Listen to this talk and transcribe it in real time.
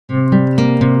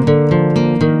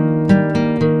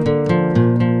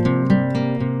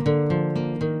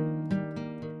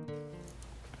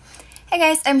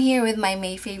guys, I'm here with my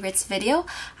May favorites video.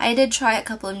 I did try a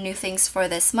couple of new things for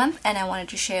this month and I wanted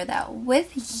to share that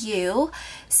with you.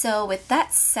 So with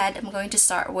that said, I'm going to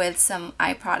start with some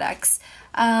eye products.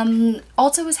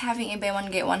 Ulta was having a buy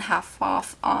one get one half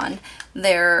off on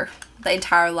the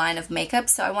entire line of makeup,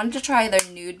 so I wanted to try their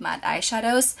nude matte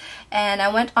eyeshadows, and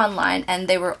I went online and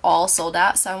they were all sold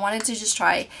out, so I wanted to just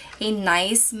try a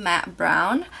nice matte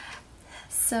brown.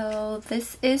 So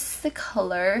this is the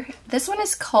color. This one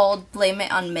is called Blame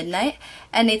It on Midnight,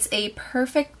 and it's a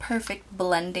perfect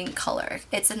blending color.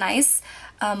 It's a nice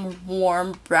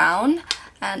warm brown,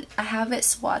 and I have it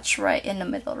swatched right in the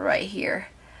middle right here.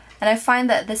 And I find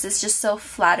that this is just so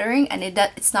flattering, and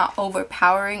it's not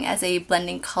overpowering as a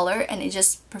blending color, and it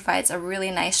just provides a really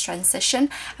nice transition.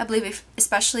 I believe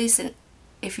especially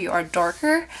if you are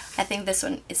darker, I think this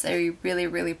one is a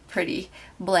really pretty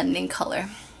blending color.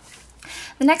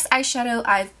 The next eyeshadow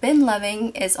I've been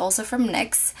loving is also from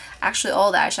NYX. Actually,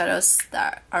 all the eyeshadows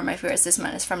that are my favorites this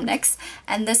month is from NYX.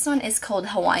 And this one is called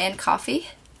Hawaiian Coffee.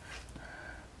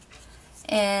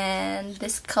 And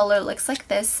this color looks like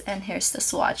this, and here's the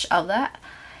swatch of that.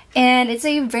 And it's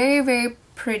a very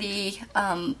pretty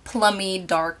plummy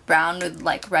dark brown with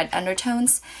like red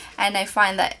undertones, and I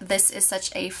find that this is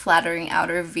such a flattering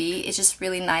outer V. It's just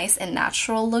really nice and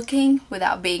natural looking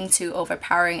without being too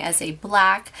overpowering as a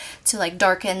black to like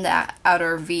darken the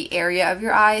outer V area of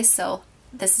your eyes. So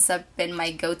this has been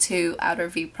my go-to outer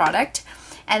V product.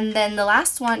 And then the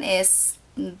last one is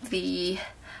the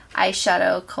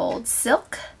eyeshadow called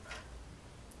Silk.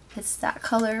 It's that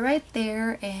color right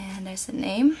there, and there's a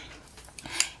name.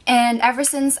 And ever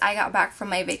since I got back from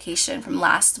my vacation from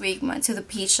last week, went to the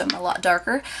beach, so I'm a lot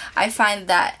darker, I find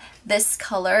that this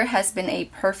color has been a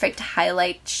perfect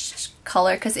highlight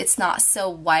color because it's not so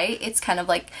white. It's kind of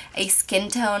like a skin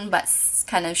tone but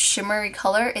kind of shimmery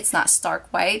color. It's not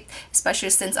stark white,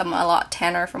 especially since I'm a lot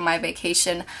tanner from my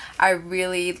vacation. I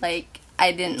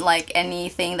didn't like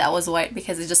anything that was white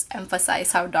because it just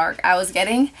emphasized how dark I was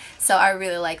getting. So I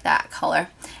really like that color.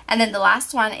 And then the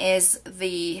last one is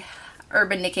the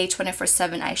Urban Decay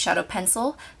 24/7 eyeshadow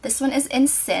pencil. This one is in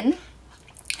Sin,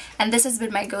 and this has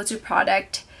been my go-to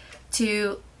product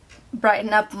to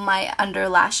brighten up my under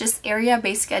lashes area.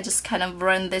 Basically, I just kind of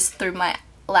run this through my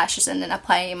lashes and then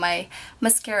apply my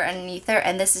mascara underneath there,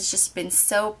 and this has just been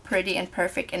so pretty and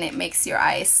perfect, and it makes your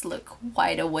eyes look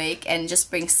wide awake and just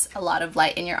brings a lot of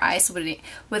light in your eyes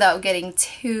without getting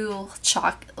too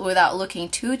without looking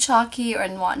too chalky or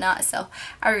and whatnot. So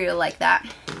I really like that.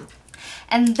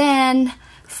 And then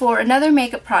for another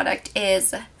makeup product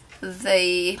is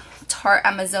the Tarte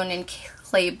Amazonian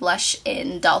Clay Blush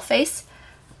in Doll Face.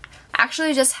 I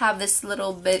actually just have this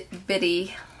little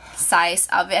bitty size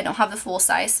of it. I don't have the full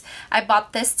size. I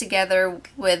bought this together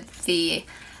with the,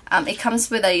 it comes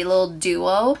with a little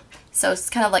duo. So it's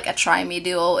kind of like a Try Me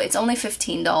duo. It's only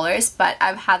 $15, but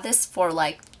I've had this for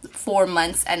like 4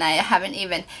 months and I haven't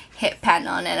even hit pan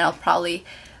on it. I'll probably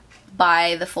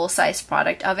buy the full size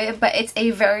product of it, but it's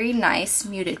a very nice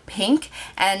muted pink,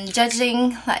 and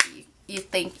judging that you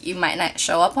think you might not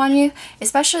show up on you,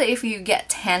 especially if you get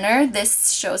tanner,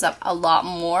 this shows up a lot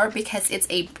more because it's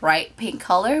a bright pink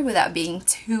color without being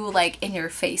too like in your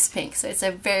face pink. So it's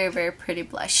a very pretty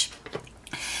blush.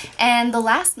 And the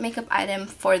last makeup item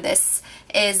for this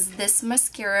is this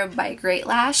mascara by Great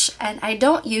Lash, and I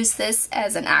don't use this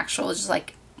as an actual just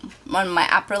like on my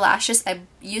upper lashes. I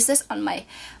use this on my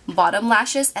bottom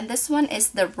lashes, and this one is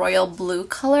the royal blue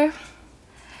color,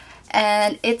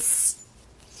 and it's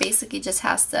basically just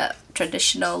has the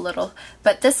traditional little,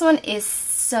 but this one is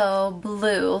so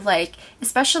blue, like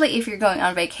especially if you're going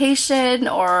on vacation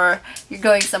or you're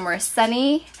going somewhere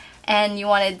sunny and you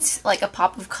wanted like a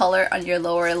pop of color on your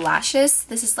lower lashes.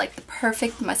 This is like the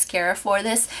perfect mascara for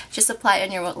this. Just apply it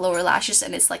on your lower lashes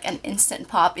and it's like an instant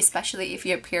pop, especially if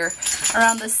you appear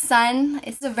around the sun.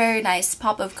 It's a very nice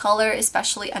pop of color,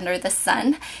 especially under the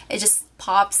sun. It just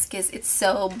pops because it's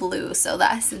so blue. So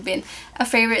that has been a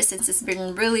favorite since it's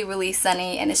been really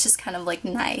sunny, and it's just kind of like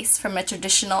nice from a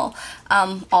traditional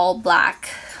all black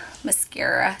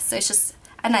mascara. So it's just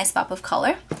a nice pop of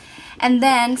color. And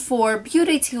then for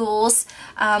beauty tools,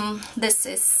 this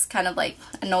is kind of like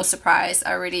a no surprise.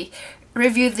 I already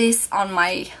reviewed this on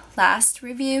my last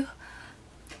review.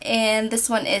 And this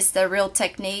one is the Real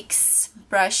Techniques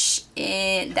brush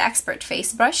in the Expert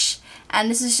Face brush. And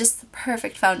this is just the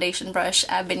perfect foundation brush.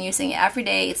 I've been using it every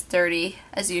day. It's dirty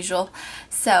as usual.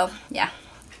 So yeah,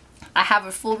 I have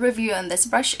a full review on this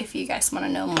brush if you guys want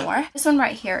to know more. This one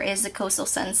right here is the Coastal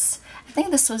Scents. I think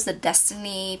this was the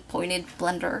Destiny Pointed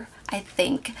Blender, I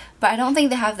think. But I don't think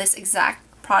they have this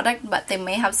exact product, but they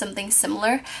may have something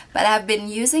similar. But I've been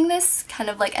using this kind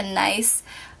of like a nice,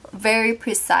 very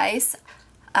precise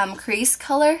crease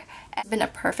color. It's been a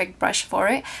perfect brush for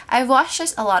it. I've washed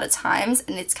this a lot of times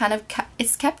and it's kind of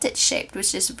it's kept it shaped,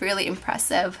 which is really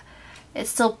impressive. It's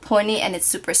still pointy and it's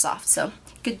super soft, so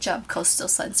good job Coastal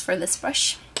Suns for this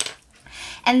brush.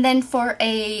 And then for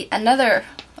another,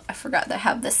 I forgot that I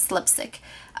have this lipstick.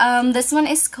 This one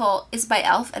is by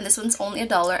e.l.f. and this one's only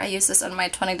 $1. I use this on my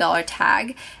 $20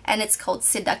 tag and it's called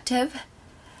Seductive.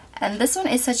 And this one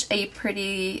is such a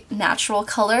pretty natural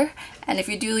color, and if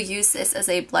you do use this as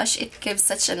a blush, it gives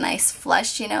such a nice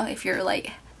flush, you know, if you're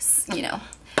like, you know,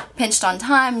 pinched on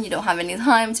time, you don't have any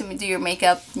time to do your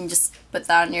makeup, you just put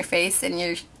that on your face and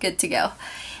you're good to go.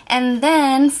 And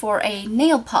then for a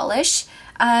nail polish,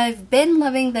 I've been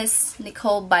loving this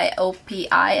Nicole by OPI,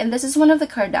 and this is one of the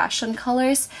Kardashian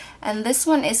colors, and this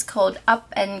one is called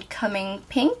Up and Coming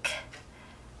Pink.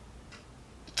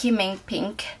 K-ming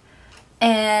Pink.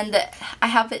 And I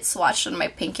have it swatched on my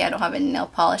pinky. I don't have any nail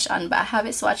polish on, but I have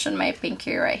it swatched on my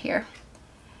pinky right here.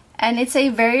 And it's a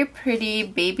very pretty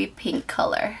baby pink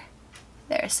color.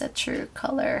 There's a true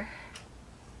color.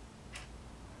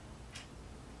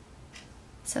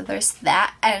 So there's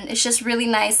that, and it's just really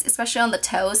nice, especially on the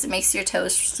toes. It makes your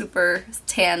toes super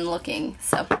tan looking.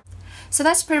 So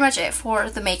that's pretty much it for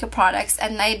the makeup products.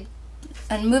 And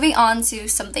moving on to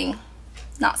something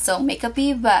not so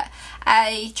makeup-y, but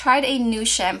I tried a new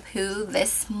shampoo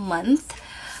this month,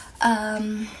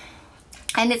 and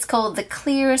it's called the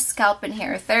Clear Scalp and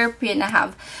Hair Therapy, and I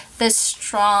have this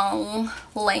strong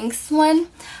length one.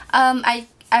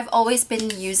 I've always been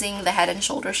using the Head and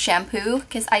Shoulders shampoo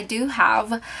because I do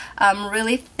have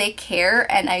really thick hair,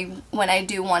 and when I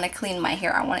do want to clean my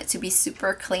hair, I want it to be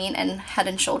super clean. And Head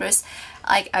and Shoulders,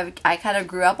 like I kind of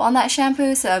grew up on that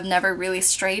shampoo, so I've never really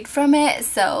strayed from it.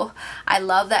 So I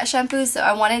love that shampoo, so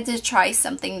I wanted to try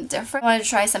something different. I wanted to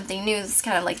try something new. It's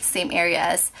kind of like the same area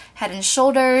as Head and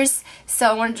Shoulders, so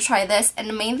I wanted to try this. And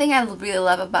the main thing I really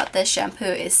love about this shampoo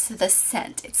is the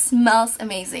scent. It smells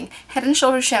amazing. Head and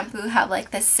Shoulders shampoo have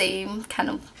like the same kind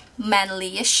of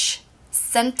manly-ish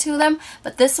scent to them,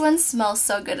 but this one smells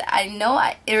so good. I know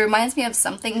it reminds me of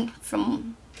something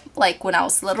from like when I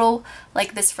was little,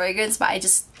 like this fragrance, but I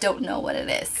just don't know what it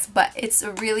is. But it's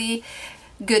a really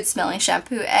good smelling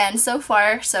shampoo, and so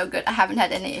far so good. I haven't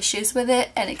had any issues with it,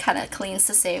 and it kind of cleans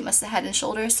the same as the Head and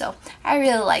Shoulders, so I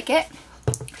really like it.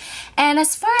 And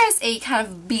as far as a kind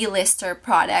of B-lister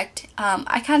product,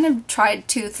 I kind of tried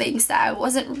two things that I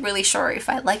wasn't really sure if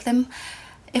I like them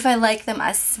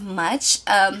as much.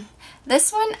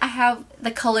 This one, I have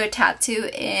the color tattoo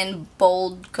in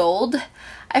bold gold.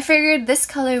 I figured this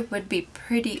color would be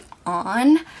pretty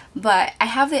on, but I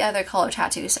have the other color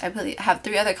tattoos. I believe I have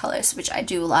 3 other colors, which I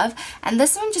do love, and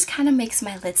this one just kind of makes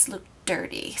my lids look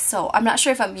dirty. So I'm not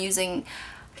sure if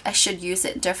I should use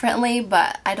it differently,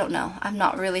 but I don't know. I'm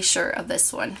not really sure of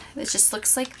this one. It just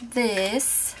looks like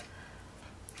this.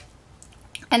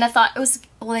 And I thought it was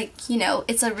like, you know,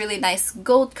 it's a really nice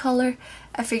gold color.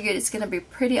 I figured it's gonna be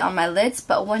pretty on my lids,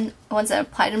 but once I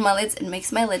apply it on my lids, it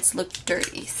makes my lids look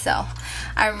dirty. So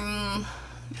I'm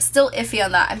still iffy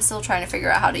on that. I'm still trying to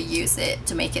figure out how to use it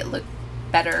to make it look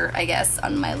better, I guess,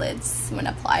 on my lids when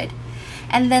applied.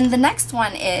 And then the next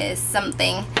one is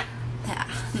something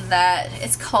that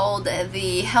is called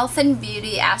the Health and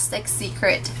Beauty Aztec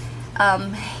Secret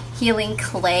Healing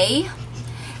Clay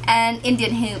and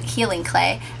Indian Healing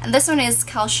Clay. And this one is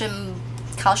calcium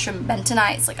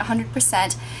bentonite. It's like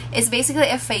 100%. It's basically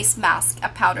a face mask, a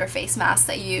powder face mask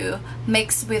that you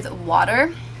mix with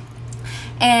water.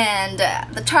 And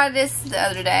I tried this the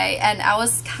other day, and I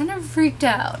was kind of freaked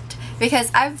out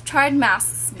because I've tried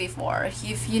masks before.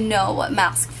 If you know what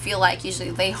masks feel like,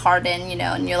 usually they harden, you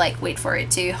know, and you're like, wait for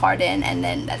it to harden, and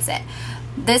then that's it.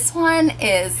 This one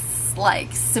is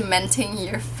like cementing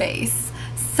your face.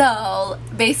 So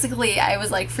basically I was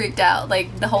like freaked out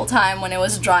like the whole time when it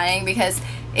was drying, because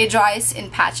it dries in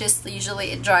patches.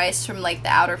 Usually it dries from like the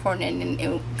outer corner and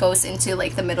it goes into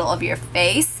like the middle of your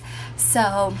face.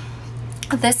 So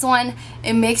this one,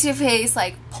 it makes your face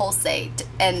like pulsate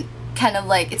and kind of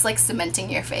like, it's like cementing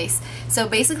your face. So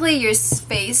basically your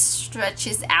face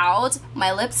stretches out.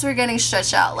 My lips were getting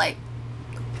stretched out like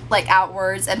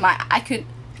outwards, and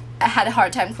I had a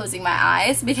hard time closing my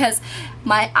eyes because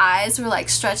my eyes were like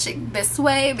stretching this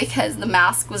way because the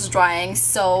mask was drying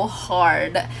so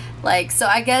hard. Like, so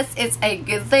I guess it's a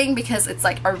good thing because it's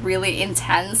like a really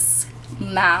intense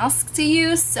mask to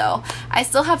use. So I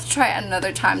still have to try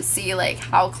another time to see like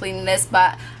how clean it is,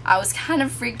 but I was kind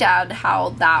of freaked out how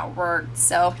that worked.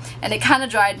 So, and it kind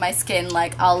of dried my skin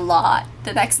like a lot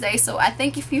the next day. So I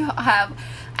think if you have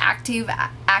active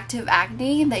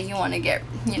acne that you want to get,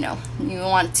 you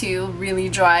want to really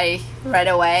dry right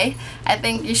away, I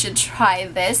think you should try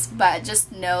this. But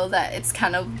just know that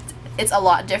it's a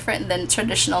lot different than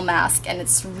traditional mask, and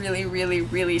it's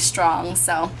really strong,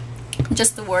 so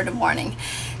just a word of warning.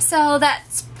 So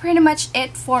that's pretty much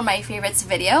it for my favorites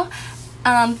video.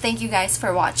 Thank you guys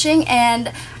for watching,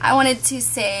 and I wanted to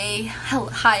say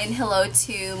hi and hello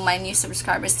to my new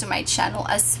subscribers to my channel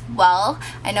as well.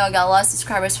 I know I got a lot of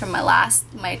subscribers from my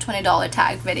 $20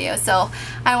 tag video, so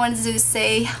I wanted to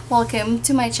say welcome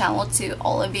to my channel to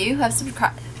all of you who have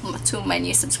subscribed, to my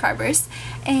new subscribers,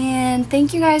 and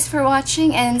thank you guys for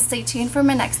watching, and stay tuned for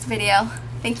my next video.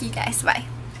 Thank you guys, bye.